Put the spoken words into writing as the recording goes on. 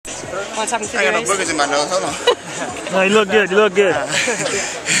What's happening to I the got no race? boogers in my nose. Hold on. No, you look good. You look good.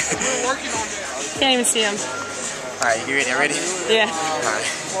 Can't even see him. All right, you ready? Ready? Yeah. All right.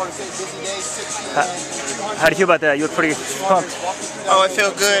 How do you feel about that? You look pretty pumped. Oh, it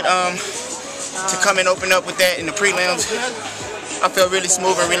felt good to come and open up with that in the prelims. I felt really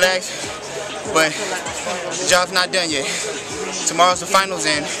smooth and relaxed, but the job's not done yet. Tomorrow's the finals,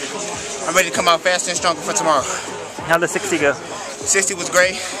 and I'm ready to come out faster and stronger for tomorrow. How'd the 60 go? 60 was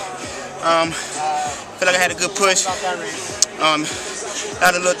great. Feel like I had a good push. A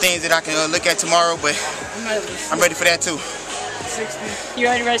lot of little things that I can look at tomorrow, but I'm ready for that too. You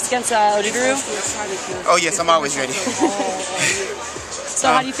ready to race against Odiduru? Oh yes, I'm always ready. So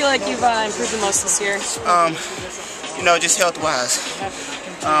how do you feel like you've improved the most this year? You know, just health-wise.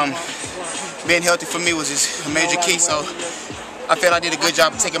 Being healthy for me was just a major key, so I feel I did a good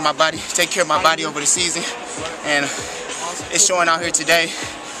job of taking care of my body over the season, and it's showing out here today.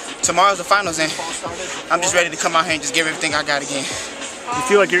 Tomorrow's the finals, and I'm just ready to come out here and just give everything I got again. You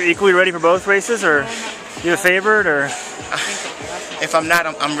feel like you're equally ready for both races, or you have a favorite, or? If I'm not,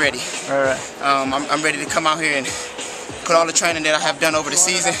 I'm ready. All right. I'm ready to come out here and put all the training that I have done over the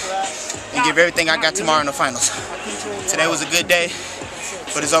season and give everything I got tomorrow in the finals. Today was a good day,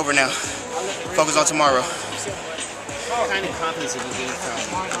 but it's over now. Focus on tomorrow. What kind of confidence did you gain from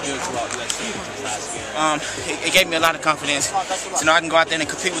doing so well at US Championships last year? It gave me a lot of confidence to know I can go out there and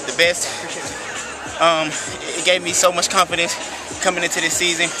compete with the best. It gave me so much confidence coming into this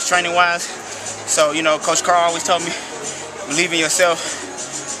season, training-wise. So, you know, Coach Carl always told me, believe in yourself.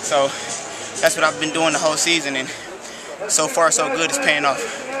 So that's what I've been doing the whole season, and so far so good. It's paying off.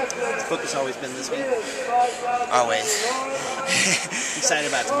 Focus always been this week. Always. Excited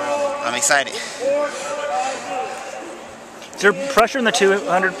about tomorrow. I'm excited. Is there pressure in the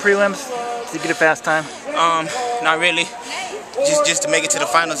 200 prelims to get a fast time? Not really. Just to make it to the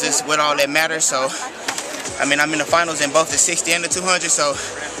finals is what all that matters. So, I mean, I'm in the finals in both the 60 and the 200. So,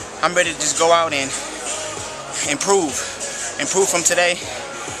 I'm ready to just go out and improve from today.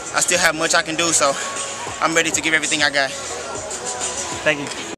 I still have much I can do, so I'm ready to give everything I got. Thank you.